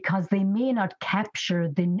 because they may not capture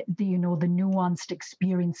the nuanced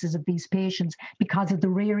experiences of these patients because of the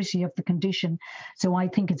rarity of the condition. So I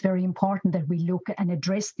think it's very important that we look and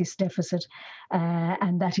address this deficit,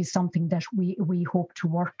 and that is something that we hope to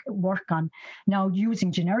work on. Now,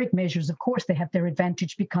 using generic measures, of course, they have their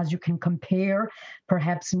advantage, because you can compare,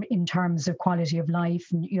 perhaps in terms of quality of life,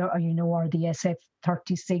 or the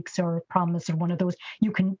SF-36 or PROMIS or one of those.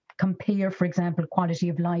 You can compare, for example, quality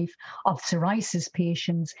of life of psoriasis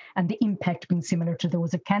patients and the impact being similar to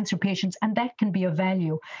those of cancer patients, and that can be of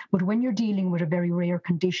value. But when you're dealing with a very rare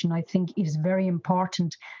condition, I think it is very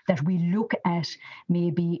important that we look at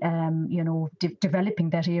maybe developing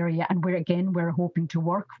that area. And we're hoping to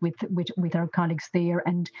work with our colleagues there,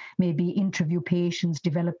 and maybe interview patients,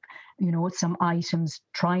 develop some items,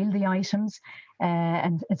 trial the items,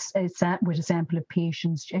 and it's with a sample of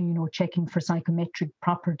patients, checking for psychometric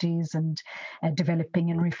properties, and developing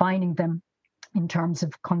and refining them in terms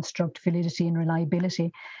of construct, validity, and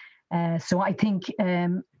reliability. So I think,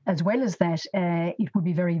 as well as that, it would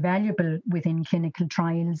be very valuable within clinical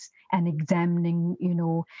trials and examining,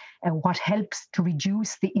 what helps to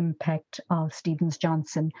reduce the impact of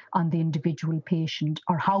Stevens-Johnson on the individual patient,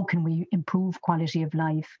 or how can we improve quality of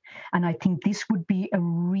life. And I think this would be a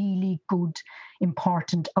really good,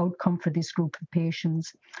 important outcome for this group of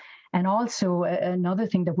patients. And also another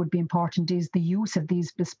thing that would be important is the use of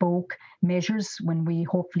these bespoke measures, when we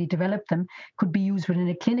hopefully develop them, could be used within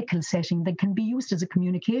a clinical setting that can be used as a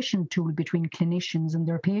communication tool between clinicians and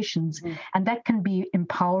their patients. And that can be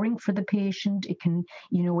empowering for the patient. It can,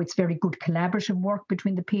 it's very good collaborative work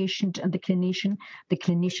between the patient and the clinician. The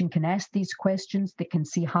clinician can ask these questions. They can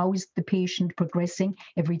see how is the patient progressing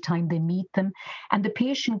every time they meet them. And the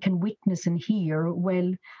patient can witness and hear,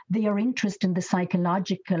 well, they are interested in the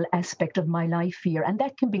psychological aspect of my life here. And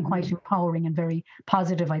that can be quite empowering and very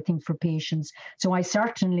positive, I think, for patients. So I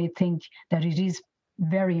certainly think that it is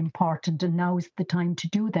very important, and now is the time to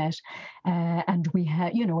do that. And we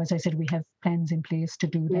have, as I said, we have plans in place to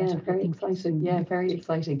do that. Yeah, very exciting. Yeah, very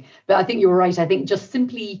exciting. But I think you're right. I think just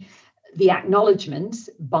simply the acknowledgement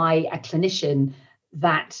by a clinician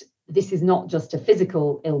that this is not just a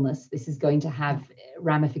physical illness, this is going to have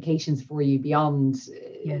ramifications for you beyond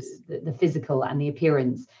the physical and the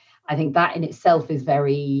appearance. I think that in itself is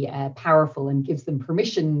very powerful and gives them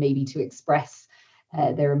permission maybe to express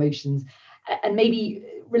their emotions. And maybe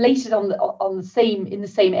related in the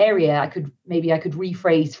same area, I could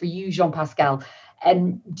rephrase for you, Jean-Pascal.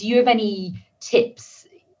 Do you have any tips?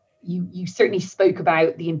 You certainly spoke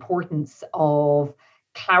about the importance of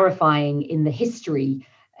clarifying in the history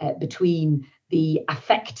between the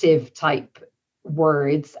affective type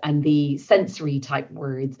words and the sensory type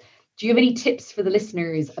words. Do you have any tips for the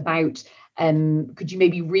listeners about, could you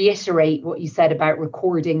maybe reiterate what you said about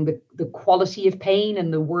recording the quality of pain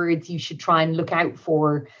and the words you should try and look out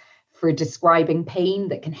for describing pain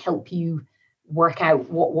that can help you work out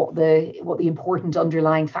what the important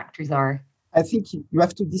underlying factors are? I think you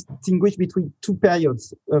have to distinguish between two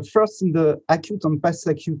periods. First, in the acute and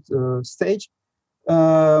post-acute stage,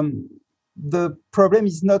 the problem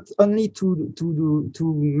is not only to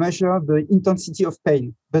measure the intensity of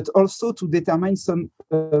pain, but also to determine some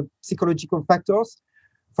psychological factors.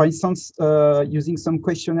 For instance, using some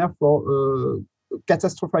questionnaire for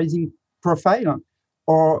catastrophizing profile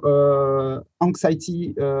or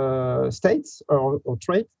anxiety states or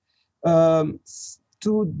traits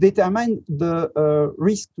to determine the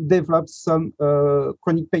risk to develop some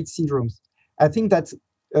chronic pain syndromes. I think that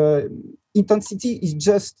intensity is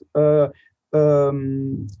just one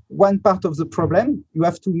part of the problem. You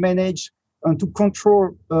have to manage and to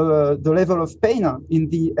control the level of pain in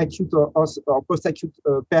the acute or post-acute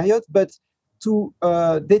period, but to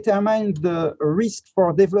determine the risk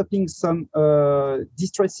for developing some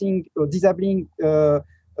distressing or disabling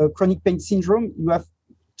chronic pain syndrome, you have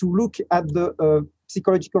to look at the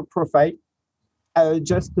psychological profile,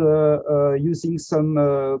 just using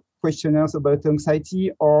some questionnaires about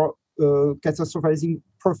anxiety or catastrophizing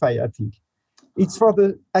profile, I think. It's for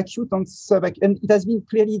the acute and subacute, and it has been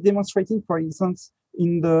clearly demonstrated, for instance,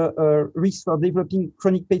 in the risk for developing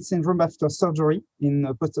chronic pain syndrome after surgery in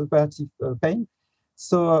postoperative pain.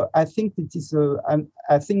 So I think it is,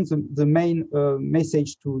 I think the main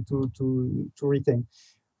message to retain.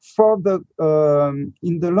 For the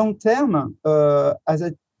in the long term, as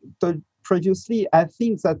I told previously, I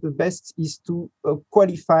think that the best is to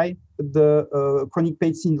qualify the chronic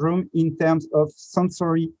pain syndrome in terms of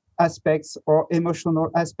sensory aspects or emotional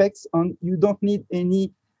aspects, and you don't need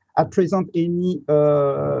any, at present, any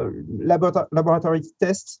laboratory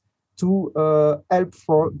tests to help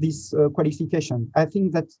for this qualification. I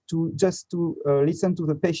think that to listen to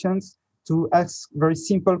the patients, to ask very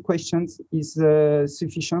simple questions is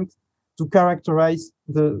sufficient to characterize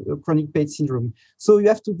the chronic pain syndrome. So you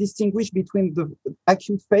have to distinguish between the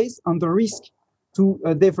acute phase and the risk to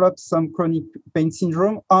develop some chronic pain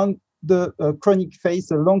syndrome, and the chronic phase,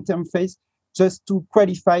 the long-term phase, just to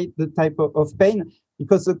qualify the type of pain,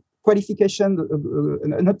 because the qualification,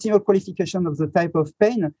 an optimal qualification of the type of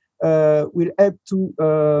pain will help to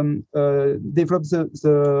develop the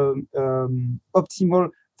optimal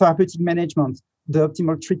therapeutic management, the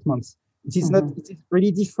optimal treatments. It is not. It is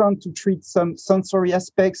really different to treat some sensory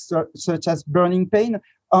aspects such as burning pain,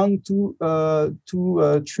 and to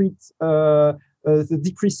treat the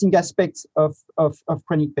decreasing aspects of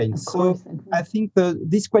chronic pain. So I think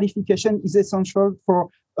this qualification is essential for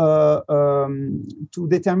to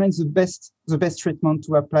determine the best treatment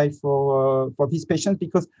to apply for these patients,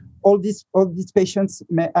 because all these patients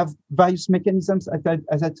may have various mechanisms,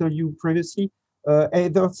 as I told you previously,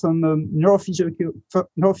 either some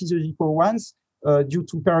neurophysiological ones due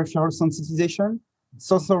to peripheral sensitization,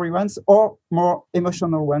 sensory ones, or more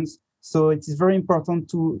emotional ones. So it is very important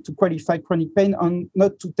to qualify chronic pain and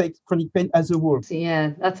not to take chronic pain as a whole. So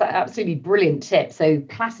yeah, that's an absolutely brilliant tip. So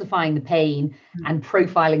classifying the pain and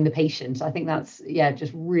profiling the patient, I think that's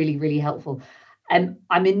just really, really helpful.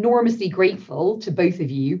 I'm enormously grateful to both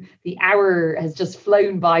of you. The hour has just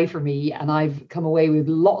flown by for me, and I've come away with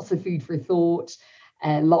lots of food for thought,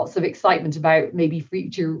 lots of excitement about maybe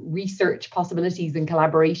future research possibilities and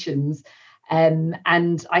collaborations. And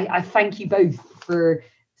I thank you both for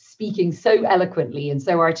speaking so eloquently and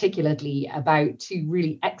so articulately about two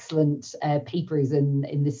really excellent papers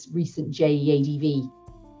in this recent JEADV.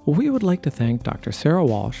 We would like to thank Dr. Sarah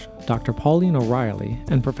Walsh, Dr. Pauline O'Reilly,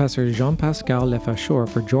 and Professor Jean-Pascal Lefacheur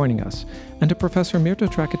for joining us, and to Professor Mirta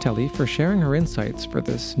Tracatelli for sharing her insights for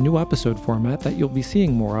this new episode format that you'll be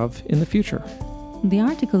seeing more of in the future. The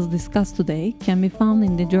articles discussed today can be found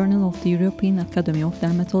in the Journal of the European Academy of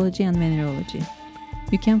Dermatology and Venereology.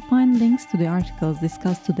 You can find links to the articles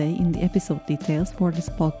discussed today in the episode details for this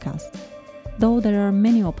podcast. Though there are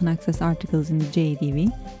many open access articles in the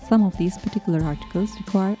JEADV, some of these particular articles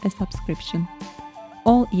require a subscription.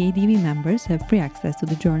 All EADV members have free access to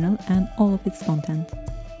the journal and all of its content.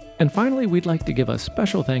 And finally, we'd like to give a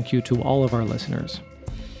special thank you to all of our listeners.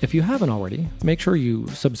 If you haven't already, make sure you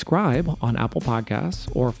subscribe on Apple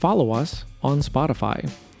Podcasts or follow us on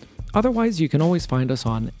Spotify. Otherwise, you can always find us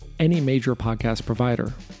on any major podcast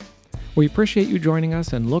provider. We appreciate you joining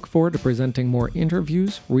us and look forward to presenting more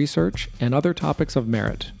interviews, research, and other topics of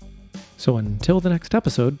merit. So until the next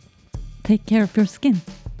episode, take care of your skin.